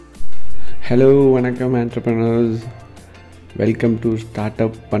Hello வணக்கம் entrepreneurs, welcome to start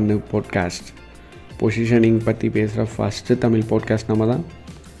up பண்ணு podcast. Positioning பற்றி பேசுகிற ஃபஸ்ட்டு தமிழ் பாட்காஸ்ட் நம்ம தான்.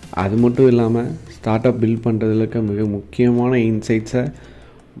 அது மட்டும் இல்லாமல் ஸ்டார்ட் அப் பில்ட் பண்ணுறதுல இருக்க மிக முக்கியமான இன்சைட்ஸை,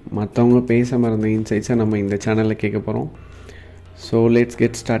 மற்றவங்க பேச மறந்த இன்சைட்ஸை நம்ம இந்த சேனலில் கேட்க போகிறோம். So let's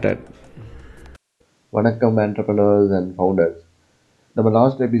get started. வணக்கம் entrepreneurs அண்ட் ஃபவுண்டர்ஸ். நம்ம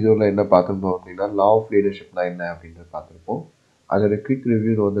லாஸ்ட் எபிசோடில் என்ன பார்த்துருந்தோம் அப்படின்னா, லா ஆஃப் லீடர்ஷிப்னா என்ன அப்படின்றது பார்த்துருப்போம். அதோட குவிக்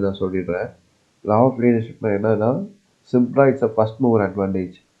ரிவ்யூ நான் சொல்லிடுறேன். லா ஆஃப் லீடர்ஷிப்னா என்னன்னா, சிம்பிளாக இட்ஸ் அ ஃபஸ்ட் மூவர்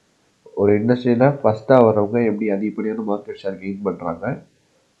அட்வான்டேஜ். ஒரு இண்டஸ்ட்ரியில் ஃபஸ்ட்டாக வர்றவங்க எப்படி அதிகப்படியான மார்க்கெட் ஷேர் கெயின் பண்ணுறாங்க,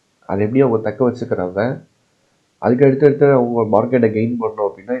 அதை எப்படி அவங்க தக்க வச்சுக்கிறாங்க, அதுக்கு அடுத்தடுத்து அவங்க மார்க்கெட்டை கெயின் பண்ணோம்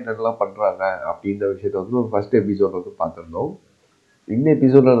அப்படின்னா என்னென்னலாம் பண்ணுறாங்க அப்படின்ற விஷயத்த ஒரு ஃபஸ்ட் எபிசோட் பார்த்துருந்தோம். இந்த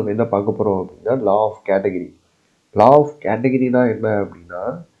எபிசோடில் நம்ம என்ன பார்க்க போகிறோம் அப்படின்னா, law of category. Law of கேட்டகிரினா என்ன அப்படின்னா,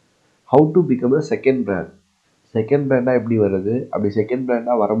 how to become a second brand. Second பிராண்டாக எப்படி வருது, அப்படி செகண்ட்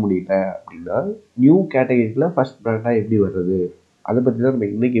பிராண்டாக வர முடியல அப்படின்னா நியூ கேட்டகிரியில் ஃபஸ்ட் பிராண்டாக எப்படி வர்றது, அதை பற்றி தான் நம்ம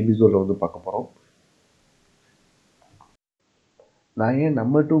இன்றைக்கி எபிசோடில் பார்க்க போகிறோம். நான் ஏன்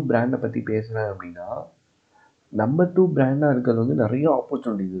நம்பர் 2 பிராண்டை பற்றி பேசுகிறேன் அப்படின்னா, நம்பர் 2 பிராண்டாக இருக்கிறது நிறைய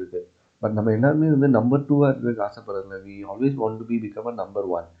ஆப்பர்ச்சுனிட்டிஸ் இருக்குது. பட் நம்ம எல்லாருமே நம்பர் 2 இருக்கிறதுக்கு ஆசைப்படுறதில்ல. We always want to be become a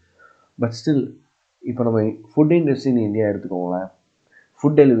number 1. But still இப்போ நம்ம ஃபுட் இண்டஸ்ட்ரி இன் இந்தியா எடுத்துக்கோங்களேன்.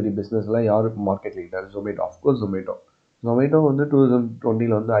 ஃபுட் டெலிவரி பிஸ்னஸில் யார் market leader? Zomato. Of course Zomato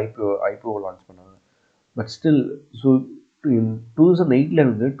 2020 IPO launch பண்ணாங்க. பட் ஸ்டில் ஸோ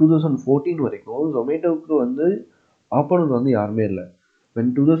 2008 2014 வரைக்கும் ஜொமேட்டோவுக்கு ஆப்போனன்ட் யாருமே இல்லை.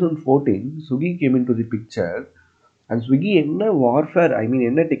 When 2014 Swiggy came in to the picture. And Swiggy என்ன வார்ஃபேர்,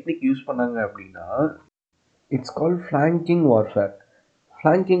 என்ன டெக்னிக் யூஸ் பண்ணாங்க அப்படின்னா, இட்ஸ் கால்ட் ஃப்ளாங்கிங் வார்ஃபேர்.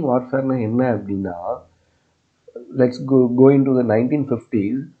 ஃப்ளாங்கிங் வார்ஃபேர்னா என்ன அப்படின்னா, let's go into the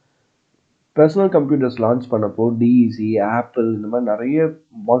 1950s. Personal computers launch பண்ணப்போ டிஇசி, ஆப்பிள் இந்த மாதிரி நிறைய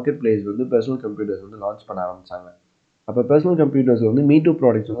market place personal computers launch பண்ண ஆரம்பித்தாங்க. அப்போ personal computers me too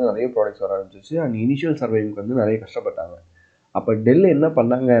products நிறைய ப்ராடக்ட்ஸ் வர ஆரம்பிச்சிச்சு. அண்ட் இனிஷியல் சர்வைவுக்கு நிறைய கஷ்டப்பட்டாங்க. அப்போ டெல் என்ன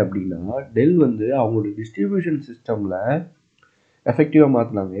பண்ணாங்க அப்படின்னா, டெல் அவங்களோட டிஸ்ட்ரிபியூஷன் சிஸ்டமில் எஃபெக்டிவாக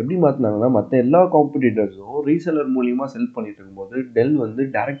மாற்றினாங்க. எப்படி மாற்றினாங்கன்னா, மற்ற எல்லா காம்படிட்டர்ஸும் ரீசெல்லர் மூலியமாக செல் பண்ணிட்டு இருக்கும்போது Dell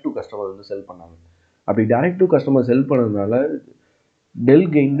direct to customer sell பண்ணாங்க. அப்படி டைரக்ட் டு கஸ்டமர் செல் பண்ணதுனால Dell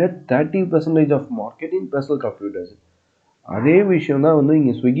gained 30% of market in personal computers. அதே விஷயம் தான்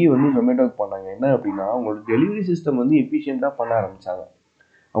இங்கே ஸ்விக்கி ஜொமேட்டோக்கு பண்ணாங்க. என்ன அப்படின்னா, அவங்களோட டெலிவரி சிஸ்டம் எஃபிஷியண்ட்டாக பண்ண ஆரம்பித்தாங்க.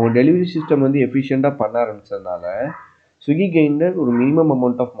 அவங்க டெலிவரி சிஸ்டம் எஃபிஷியண்ட்டாக பண்ண ஆரம்பித்ததுனால ஸ்விக்கி கெயின்ட் ஒரு minimum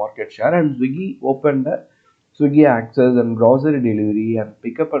amount of market share. And Swiggy opened Swiggy access and grocery delivery and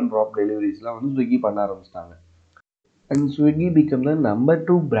pickup and drop டெலிவரிஸ்லாம் ஸ்விக்கி பண்ண ஆரம்பிச்சிட்டாங்க. And Swiggy become the number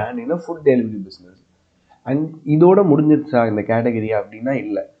 2 brand in food delivery business. And இதோட முடிஞ்சிருச்சா இந்த category அப்படின்னா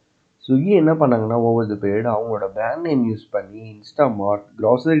இல்லை. ஸ்விக்கி என்ன பண்ணாங்கன்னா, ஓவர் தி பீரியட் அவங்களோட பிராண்ட் நேம் யூஸ் பண்ணி Instamart,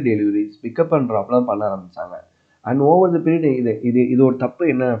 grocery deliveries, pickup and ட்ராப்லாம் பண்ண ஆரம்பித்தாங்க. அண்ட் ஓவர் தி பீரியட் இது ஒரு தப்பு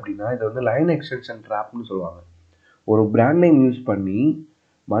என்ன அப்படின்னா, இதை லைன் எக்ஸ்டென்ஷன் ட்ராப்னு சொல்லுவாங்க. ஒரு பிராண்ட் நேம் யூஸ் பண்ணி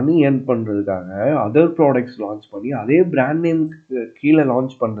மணி ஏர்ன் பண்ணுறதுக்காக அதர் ப்ராடக்ட்ஸ் லான்ச் பண்ணி அதே பிராண்ட் நேமுக்கு கீழே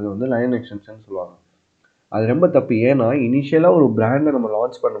லான்ச் பண்ணுறது லைன் எக்ஸ்டென்ஷன் சொல்லுவாங்க. அது ரொம்ப தப்பு. ஏன்னா இனிஷியலாக ஒரு பிராண்டை நம்ம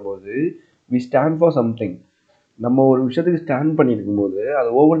லான்ச் பண்ணும்போது வி ஸ்டாண்ட் ஃபார் சம்திங். நம்ம ஒரு விஷயத்துக்கு ஸ்டாண்ட் பண்ணியிருக்கும்போது அது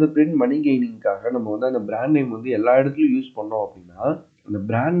ஓவர் த பீரியட் மணி கெய்னிங்காக நம்ம அந்த பிராண்ட் நேம் எல்லா இடத்துலையும் யூஸ் பண்ணோம் அப்படின்னா அந்த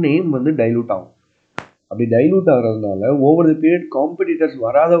பிராண்ட் நேம் டைலூட் ஆகும். அப்படி டைலூட் ஆகிறதுனால ஓவர் த பீரியட் காம்படிட்டர்ஸ்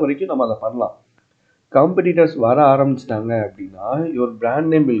வராத வரைக்கும் நம்ம அதை பண்ணலாம். காம்படிட்டர்ஸ் வர ஆரம்பிச்சிட்டாங்க அப்படின்னா your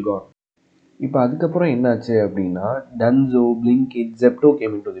brand name will gone. இப்போ அதுக்கப்புறம் என்னாச்சு அப்படின்னா, Dunzo, Blinkit, Zepto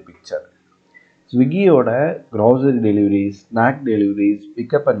came in to the picture. ஸ்விக்கியோட grocery deliveries, snack deliveries,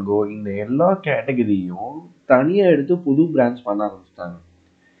 pickup and go இந்த எல்லா கேட்டகரியும் தனியாக எடுத்து புது பிரான்ச் பண்ண ஆரம்பிச்சிட்டாங்க.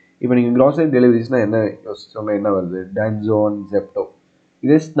 இப்போ நீங்கள் க்ராசரி டெலிவரிஸ்னால் என்ன சொன்னால் என்ன வருது? டன்சோ அண்ட் ஜெப்டோ.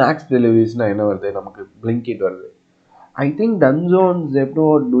 இதே ஸ்நாக்ஸ் டெலிவரிஸ்னால் என்ன வருது? நமக்கு பிளிங்கிட் வருது. I think Dunzo and Zepto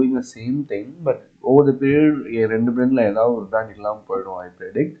are doing the same thing. But over the period ரெண்டு பிராண்டில் ஏதாவது ஒரு பிராண்ட் இல்லாமல் போயிடும் I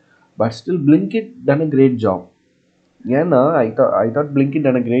predict. But still Blinkit done a great job. ஏன்னா I thought Blinkit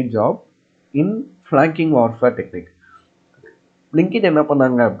done a great job in flanking warfare technique. Blinkit என்ன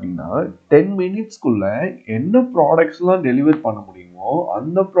பண்ணாங்க அப்படின்னா, 10 மினிட்ஸ்க்குள்ள என்ன ப்ராடக்ட்ஸ்லாம் டெலிவர் பண்ண முடியுமோ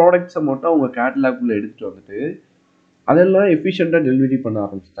அந்த ப்ராடக்ட்ஸை மட்டும் அவங்க கேட்டலாக்குள்ளே எடுத்துகிட்டு வந்துட்டு அதெல்லாம் எஃபிஷியண்ட்டாக டெலிவரி பண்ண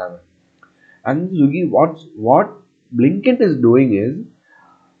ஆரம்பிச்சிட்டாங்க. And Swiggy what Blinkit is doing is,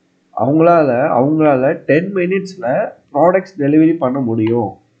 அவங்களால 10 மினிட்ஸில் ப்ராடக்ட்ஸ் டெலிவரி பண்ண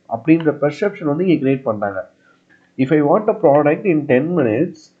முடியும் அப்படின்ற பெர்செப்ஷன் இங்கே கிரியேட் பண்ணாங்க. If I want a product in 10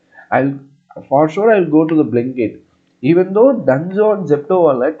 minutes for sure I'll go to the Blinkit. Even though Dunzo and Zepto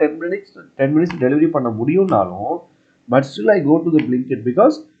 10 minutes delivery பண்ண முடியும்னாலும், but still I go to the Blinkit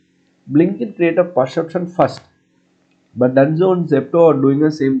because Blinkit create a perception first. But Dunzo and Zepto are doing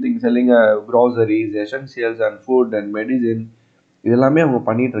the same thing, selling groceries, essentials and food and medicine. இதெல்லாமே அவங்க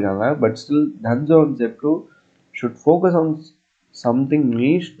பண்ணிட்டு இருக்காங்க. But still Dunzo and Zepto should focus on something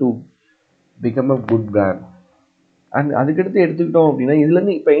niche to become a good brand. And அதுக்கடுத்து எடுத்துக்கிட்டோம் அப்படின்னா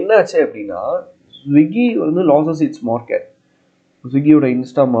இதுலேருந்து இப்போ என்ன ஆச்சு அப்படின்னா ஸ்விக்கி வந்து லாசஸ் இட்ஸ் மார்க்கெட். ஸ்விக்கியோட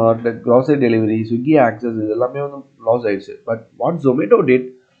Instamart, grocery delivery, Swiggy access இது எல்லாமே வந்து லாஸ் ஆயிடுச்சு. But what Zomato did,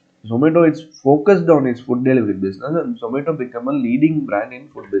 Zomato is focused on its food delivery business and Zomato become a leading brand in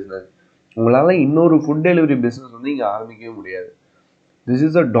food business. உங்களால் இன்னொரு ஃபுட் டெலிவரி பிஸ்னஸ் வந்து இங்கே ஆரம்பிக்கவே முடியாது. This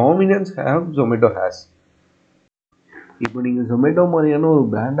is a dominance have Zomato has. இப்போ நீங்கள் Zomato மாதிரியான ஒரு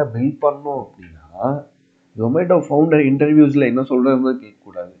பிராண்டை பில்ட் பண்ணோம் அப்படின்னா Zomato ஃபவுண்டர் இன்டர்வியூஸில் என்ன சொல்கிறதுன்னு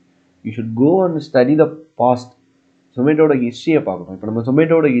கேட்கக்கூடாது. You should go and study the past. Zomatoட ஹிஸ்ட்ரியை பார்க்கணும். இப்போ நம்ம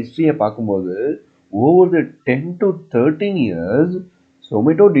Zomatoட ஹிஸ்ட்ரியை பார்க்கும்போது over the 10 to 13 years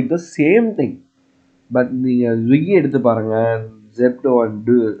Zomato did the same thing. But நீங்கள் ஸ்விக்கி எடுத்து பாருங்கள், ஜெப்டோ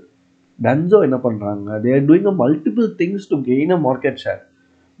அண்டு டன்சோ என்ன பண்ணுறாங்க, they are doing a multiple things to gain a market share.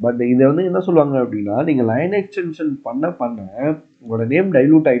 But இதை வந்து என்ன சொல்லுவாங்க அப்படின்னா நீங்கள் லைன் எக்ஸ்டென்ஷன் பண்ண உங்களோட நேம்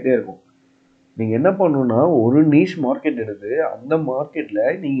டைலூட் ஆகிட்டே இருக்கும். நீங்கள் என்ன பண்ணணுன்னா ஒரு நீஷ் மார்க்கெட் எடுத்து அந்த மார்க்கெட்டில்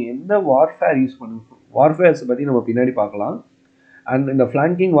நீங்கள் எந்த வார்ஃபேர் யூஸ் வார்ஃபேர்ஸை பற்றி நம்ம பின்னாடி பார்க்கலாம். அண்ட் இந்த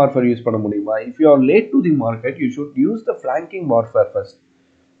ஃப்ளாங்கிங் வார்ஃபேர் யூஸ் பண்ண முடியுமா? If you are late to the market you should use the ஃப்ளாங்கிங் warfare first.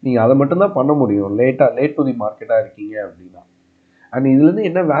 நீங்கள் அதை மட்டும்தான் பண்ண முடியும் லேட் டு தி மார்க்கெட்டாக இருக்கீங்க அப்படின்னா. அண்ட் இதுலேருந்து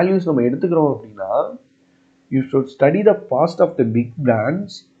என்ன வேல்யூஸ் நம்ம எடுத்துக்கிறோம் அப்படின்னா you should study the past of the big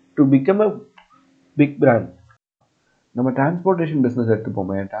brands to become a big brand. நம்ம டிரான்ஸ்போர்ட்டேஷன் பிஸ்னஸ்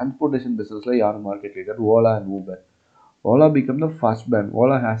எடுத்துப்போமே, டிரான்ஸ்போர்ட்டேஷன் பிஸ்னஸில் யார் market leader? Ola and Uber. Ola became the first brand.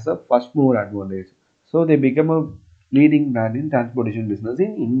 Ola has a first mover advantage. So they became a leading brand in transportation business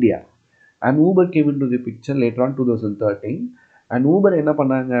in India. And Uber came into the picture later on 2013. And Uber என்ன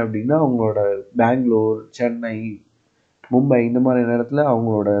பண்ணாங்க அப்படின்னா அவங்களோட பெங்களூர், சென்னை, மும்பை இந்த மாதிரி இடத்துல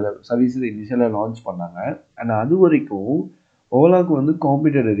அவங்களோட services இனிஷியலாக launch பண்ணாங்க. அண்ட் அது வரைக்கும் ஓலாவுக்கு வந்து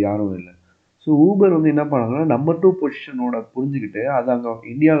காம்படிட்டர் யாரும் இல்லை. ஸோ ஊபர் வந்து என்ன பண்ணாங்கன்னா நம்பர் 2 பொசிஷனோட புரிஞ்சுக்கிட்டு அதை அங்கே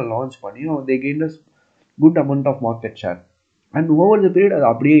இந்தியாவில் லான்ச் பண்ணி they gain good amount of market share. And over the period அது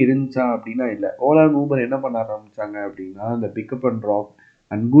அப்படியே இருந்துச்சா அப்படின்னா இல்லை. ஓலா அண்ட் ஊபர் என்ன பண்ண ஆரம்பித்தாங்க அப்படின்னா இந்த pickup and drop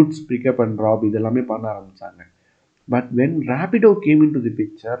and goods pickup and drop இதெல்லாமே பண்ண ஆரம்பித்தாங்க. But when Rapido came in to the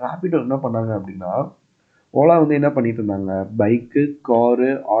picture, Rapido என்ன பண்ணாங்க அப்படின்னா ஓலா வந்து என்ன பண்ணிட்டு இருந்தாங்க, பைக்கு,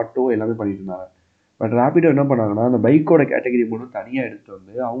 காரு, ஆட்டோ எல்லாமே பண்ணிட்டு இருந்தாங்க. பட் ரேபிடோ என்ன பண்ணாங்கன்னா அந்த பைக்கோட கேட்டகரி மட்டும் தனியாக எடுத்துகிட்டு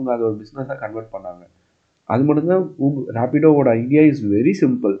வந்து அவங்க அதை ஒரு பிஸ்னஸாக கன்வெர்ட் பண்ணாங்க. அது மட்டும்தான் ரேபிடோவோட ஐடியா இஸ் வெரி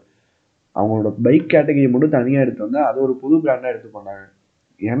சிம்பிள். அவங்களோட பைக் கேட்டகரி மட்டும் தனியாக எடுத்து வந்து அதை ஒரு புது பிராண்டாக எடுத்து பண்ணாங்க.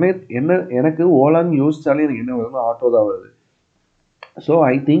 எனக்கு ஓலான்னு யோசிச்சாலே எனக்கு என்ன வருதுன்னா ஆட்டோ தான் வருது. So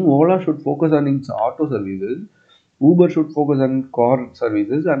I think Ola should focus on its auto services, Uber should focus on car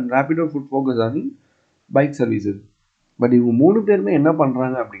services and Rapido should focus on bike services. But இவங்க 3 பேருமே என்ன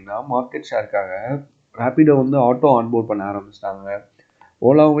பண்ணுறாங்க அப்படின்னா மார்க்கெட் ஷேருக்காக ரேபிடோ வந்து ஆட்டோ ஆன்போர்ட் பண்ண ஆரம்பிச்சிட்டாங்க,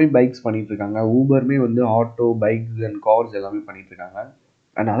 ஓலாவுமே பைக்ஸ் பண்ணிட்டு இருக்காங்க, ஊபருமே வந்து ஆட்டோ, பைக்ஸ் அண்ட் கார்ஸ் எல்லாமே பண்ணிட்டு இருக்காங்க.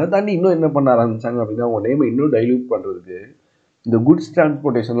 அண்ட் அதை தாண்டி இன்னும் என்ன பண்ண ஆரம்பித்தாங்க அப்படின்னா அவங்க நேமை இன்னும் டைல்யூட் பண்ணுறதுக்கு இந்த குட்ஸ்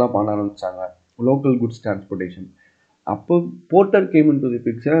டிரான்ஸ்போர்ட்டேஷன்லாம் பண்ண ஆரம்பித்தாங்க, லோக்கல் குட்ஸ் டிரான்ஸ்போர்ட்டேஷன். அப்போ Porter came in to the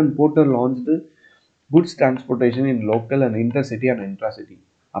picture and Porter launched goods transportation in local and intercity and intracity.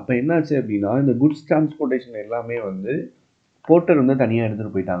 அப்போ என்னாச்சு அப்படின்னா இந்த குட்ஸ் டிரான்ஸ்போர்ட்டேஷன் எல்லாமே வந்து போர்ட்டர் வந்து தனியாக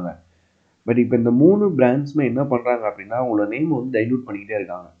எடுத்துகிட்டு போயிட்டாங்க. பட் இப்போ இந்த 3 பிராண்ட்ஸுமே என்ன பண்ணுறாங்க அப்படின்னா அவங்களோட நேம் வந்து டைல்யூட் பண்ணிக்கிட்டே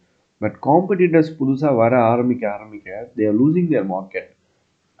இருக்காங்க. பட் காம்படிட்டர்ஸ் புதுசாக வர ஆரம்பிக்க they are losing their market.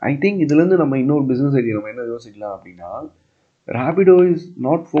 I think இதுலேருந்து நம்ம இன்னொரு பிஸ்னஸ் ஐடியா நம்ம என்ன யோசிக்கலாம் அப்படின்னா Rapido is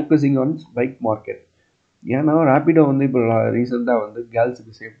not focusing on bike market. ஏன்னா ரேபிடோ வந்து இப்போ ரீசெண்டாக வந்து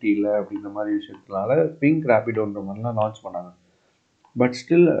கேர்ள்ஸுக்கு சேஃப்டி இல்லை அப்படின்ற மாதிரி விஷயத்தினால பிங்க் ரேபிடோன்ற மாதிரிலாம் லான்ச் பண்ணாங்க. பட்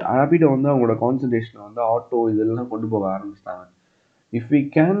ஸ்டில் ரேபிடோ வந்து அவங்களோட கான்சன்ட்ரேஷனை வந்து ஆட்டோ இதெல்லாம் கொண்டு போக ஆரம்பிச்சிட்டாங்க. If we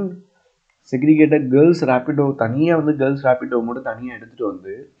can segregated girls Rapido தனியாக வந்து கேர்ள்ஸ் ரேபிடோ மட்டும் தனியாக எடுத்துகிட்டு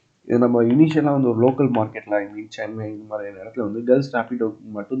வந்து இது நம்ம இனிஷியலாக வந்து ஒரு லோக்கல் மார்க்கெட்டில் சென்னை இந்த மாதிரியான இடத்துல வந்து கேர்ள்ஸ்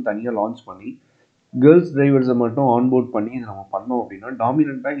ரேபிடோக்கு மட்டும் தனியாக லான்ச் பண்ணி கேர்ள்ஸ் டிரைவர்ஸை மட்டும் ஆன்போர்ட் பண்ணி இதை நம்ம பண்ணோம் அப்படின்னா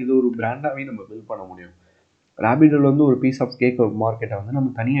டாமினண்ட்டாக இது ஒரு பிராண்டாகவே நம்ம பில்ட் பண்ண முடியும். ரேபிடோவில் வந்து ஒரு பீஸ் ஆஃப் கேக் மார்க்கெட்டை வந்து நம்ம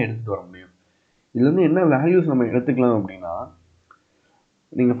தனியாக எடுத்துகிட்டு வர முடியும். இதுலேருந்து என்ன வேல்யூஸ் நம்ம எடுத்துக்கலாம் அப்படின்னா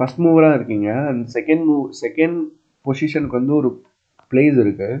நீங்கள் ஃபஸ்ட் மூவராக இருக்கீங்க அண்ட் செகண்ட் பொசிஷனுக்கு வந்து ஒரு பிளேஸ்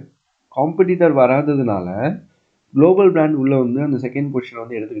இருக்குது. காம்படிட்டர் வராததுனால குளோபல் பிராண்ட் உள்ளே வந்து அந்த செகண்ட் பொசிஷனை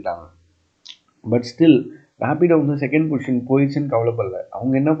வந்து எடுத்துக்கிட்டாங்க. பட் ஸ்டில் ரேபிடோ வந்து செகண்ட் பொசிஷன் போயிடுச்சுன்னு கவலைப்படல.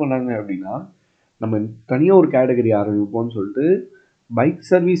 அவங்க என்ன பண்ணாங்க அப்படின்னா நம்ம தனியாக ஒரு கேட்டகரி ஆரம்பிப்போம்னு சொல்லிட்டு பைக்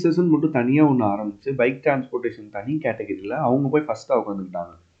சர்வீசஸ்ன்னு மட்டும் தனியாக ஒன்று ஆரம்பித்து பைக் டிரான்ஸ்போர்ட்டேஷன் தனி கேட்டகரியில் அவங்க போய் ஃபஸ்ட்டாக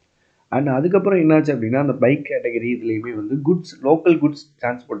உட்காந்துக்கிட்டாங்க. அண்ட் அதுக்கப்புறம் என்னாச்சு அப்படின்னா அந்த பைக் கேட்டகரி இதுலேயுமே வந்து குட்ஸ் லோக்கல் குட்ஸ்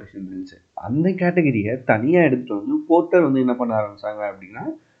டிரான்ஸ்போர்ட்டேஷன் இருந்துச்சு. அந்த கேட்டகரியை தனியாக எடுத்துகிட்டு வந்து போர்ட்டர் வந்து என்ன பண்ண ஆரம்பிச்சாங்க அப்படின்னா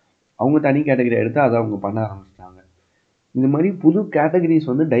அவங்க தனி கேட்டகரி எடுத்து அதை அவங்க பண்ண ஆரம்பிச்சிட்டாங்க. இந்த மாதிரி புது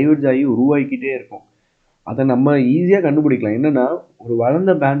கேட்டகரிஸ் வந்து டைவர்ஜ் ஆகி உருவாக்கிட்டே இருக்கும். அதை நம்ம ஈஸியாக கண்டுபிடிக்கலாம். என்னென்னா ஒரு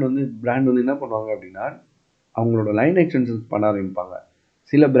வளர்ந்த பிராண்ட் வந்து என்ன பண்ணுவாங்க அப்படின்னா அவங்களோட லைன் எக்ஸ்டென்ஷன்ஸ் பண்ண ஆரம்பிப்பாங்க.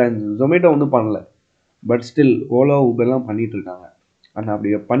 சில பிராண்ட்ஸ் ஜொமேட்டோ வந்து பண்ணல, பட் ஸ்டில் ஓலா ஊபர்லாம் பண்ணிட்டு இருக்காங்க. ஆனால்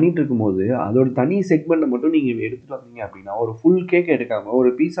அப்படி பண்ணிட்டு இருக்கும்போது அதோட தனி செக்மெண்ட்டை மட்டும் நீங்கள் எடுத்துகிட்டு வந்தீங்க அப்படின்னா ஒரு ஃபுல் கேக் எடுக்காமல் ஒரு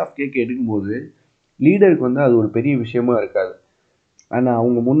பீஸ் ஆஃப் கேக் எடுக்கும்போது லீடருக்கு வந்து அது ஒரு பெரிய விஷயமா இருக்காது. ஆனால்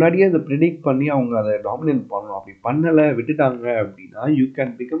அவங்க முன்னாடியே அதை ப்ரிடிக்ட் பண்ணி அவங்க அதை டாமினேட் பண்ணணும். அப்படி பண்ணலை விட்டுட்டாங்க அப்படின்னா you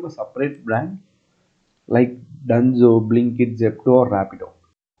can become a separate brand like Dunzo, Blinkit, Zepto or Rapido.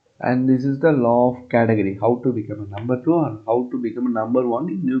 And this is the law of category, how to become a number 2 and how to become a number 1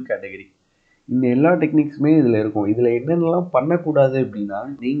 in new category. இந்த எல்லா டெக்னிக்ஸுமே இதில் இருக்கும். இதில் என்னென்னலாம் பண்ணக்கூடாது அப்படின்னா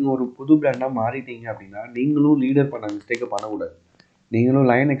நீங்கள் ஒரு புது பிராண்டாக மாறிட்டீங்க அப்படின்னா நீங்களும் லீடர் பண்ண மிஸ்டேக்கை பண்ணக்கூடாது. நீங்களும்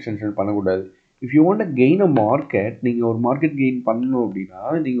லைன் எக்ஸ்டென்ஷன் பண்ணக்கூடாது. If you want gain a market, நீங்கள் ஒரு மார்க்கெட் கெயின் பண்ணணும் அப்படின்னா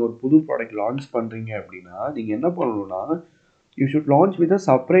நீங்கள் ஒரு புது ப்ராடக்ட் லான்ச் பண்ணுறீங்க அப்படின்னா நீங்கள் என்ன பண்ணணும்னா you should launch with a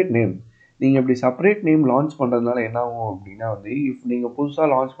separate name. நீங்கள் இப்படி செப்பரேட் நேம் லான்ச் பண்ணுறதுனால என்ன ஆகும் அப்படின்னா வந்து இஃப் நீங்கள் புதுசாக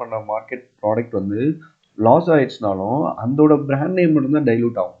லான்ச் பண்ணுற மார்க்கெட் ப்ராடக்ட் வந்து லாஸ் ஆகிடுச்சுனாலும் அதோட பிராண்ட் நேம் மட்டும்தான்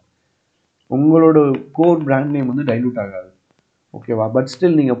டைலூட் ஆகும். உங்களோட கோர் பிராண்ட் நேம் வந்து டைலூட் ஆகாது. ஓகேவா? பட்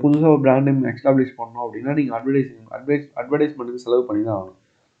ஸ்டில் நீங்கள் புதுசாக ஒரு பிராண்ட் நேம் எஸ்டாப்ளிஷ் பண்ணணும் அப்படின்னா நீங்கள் அட்வர்டைஸ்மெண்ட்டுக்கு செலவு பண்ணி தான் ஆகணும்.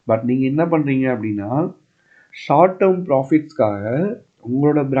 பட் நீங்கள் என்ன பண்ணுறீங்க அப்படின்னா ஷார்ட் டேர்ம் ப்ராஃபிட்ஸ்க்காக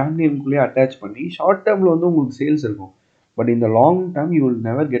உங்களோட பிராண்ட் நேம்குள்ளேயே அட்டாச் பண்ணி ஷார்ட் டேர்மில் வந்து உங்களுக்கு சேல்ஸ் இருக்கும். பட் இந்த long term you will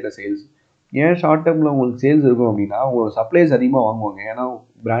never get a sales. ஏன் ஷார்ட் டேர்மில் உங்களுக்கு சேல்ஸ் இருக்கும் அப்படின்னா உங்களோட சப்ளைஸ் அதிகமாக வாங்குவாங்க. ஏன்னா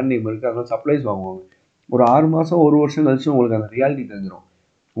பிராண்ட் நேம் இருக்குது, அதனால சப்ளைஸ் வாங்குவாங்க. ஒரு 6 மாதம் 1 வருஷம் கழிச்சு உங்களுக்கு அந்த ரியாலிட்டி தெரிஞ்சிடும்.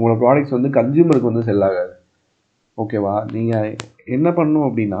 உங்களோட ப்ராடக்ட்ஸ் வந்து கன்சியூமருக்கு வந்து செல் ஆகாது. ஓகேவா? நீங்கள் என்ன பண்ணணும்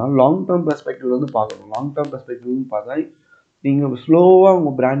அப்படின்னா லாங் டேர்ம் பெர்ஸ்பெக்டிவ் வந்து பார்க்கணும். லாங் டேர்ம் பெர்ஸ்பெக்டிவ்னு பார்த்தா நீங்கள் ஸ்லோவாக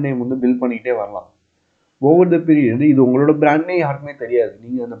உங்கள் பிராண்ட் நேம் வந்து பில்ட் பண்ணிக்கிட்டே வரலாம். ஓவர் த பீரியட் இது உங்களோட பிராண்ட்னே யாருக்குமே தெரியாது.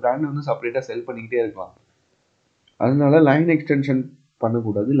 நீங்கள் அந்த பிராண்டை வந்து செப்பரேட்டாக செல் பண்ணிக்கிட்டே இருக்கலாம். அதனால லைன் எக்ஸ்டென்ஷன்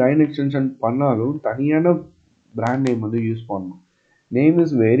பண்ணக்கூடாது. லைன் எக்ஸ்டென்ஷன் பண்ணாலும் தனியான பிராண்ட் நேம் வந்து யூஸ் பண்ணணும். Name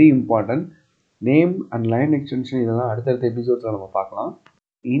is very important. Name and line extension இதெல்லாம் அடுத்தடுத்த எபிசோட்ஸில் நம்ம பார்க்கலாம்.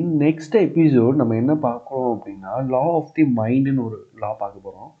 நெக்ஸ்ட் எபிசோட் நம்ம என்ன பார்க்குறோம் அப்படின்னா லா ஆஃப் தி மைண்டுன்னு ஒரு லா பார்க்க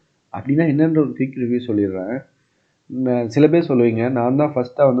போகிறோம். அப்படின்னா என்னென்ற ஒரு குயிக் ரிவ்யூ சொல்லிடுறேன். சில பேர் சொல்லுவீங்க நான் தான்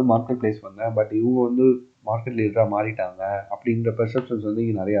ஃபஸ்ட்டாக வந்து மார்க்கெட் பிளேஸ் வந்தேன், பட் இவங்க வந்து மார்க்கெட் லீடராக மாறிட்டாங்க அப்படின்ற பெர்செப்ஷன்ஸ் வந்து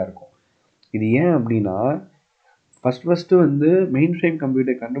இங்கே நிறையா இருக்கும். இது ஏன் அப்படின்னா ஃபஸ்ட்டு வந்து மெயின் ஃப்ரேம்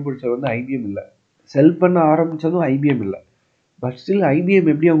கம்ப்யூட்டர் கண்டுபிடிச்சது வந்து ஐபிஎம் இல்லை, செல் பண்ண ஆரம்பித்ததும் ஐபிஎம் இல்லை. பட் ஸ்டில்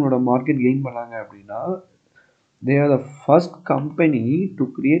ஐபிஎம் எப்படி அவங்களோட மார்க்கெட் கெயின் பண்ணாங்க அப்படின்னா they are the first company to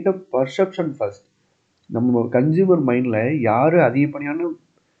create a perception first. நம்ம கன்சியூமர் மைண்டில் யார் அதிகப்படியான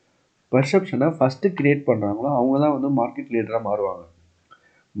பர்செப்ஷனை ஃபஸ்ட்டு கிரியேட் பண்ணுறாங்களோ அவங்க தான் வந்து மார்க்கெட் லீடராக மாறுவாங்க.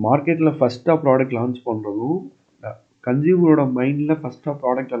 மார்க்கெட்டில் ஃபஸ்ட்டாக ப்ராடக்ட் லான்ச் பண்ணுறதும் கன்சியூமரோட மைண்டில் ஃபஸ்ட்டாக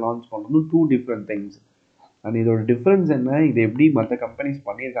ப்ராடக்டை லான்ச் பண்ணுறதும் 2 டிஃப்ரெண்ட் திங்ஸ். அண்ட் இதோட டிஃப்ரென்ஸ் என்ன, இது எப்படி மற்ற கம்பெனிஸ்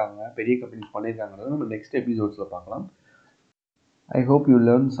பண்ணியிருக்காங்க, பெரிய கம்பெனிஸ் பண்ணியிருக்காங்கிறத நம்ம நெக்ஸ்ட் எபிசோட்ஸில் பார்க்கலாம். I hope you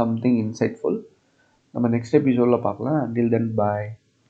learn something insightful. நம்ம நெக்ஸ்ட் எபிசோடில் பார்க்கலாம். அண்டில் தென் பாய்.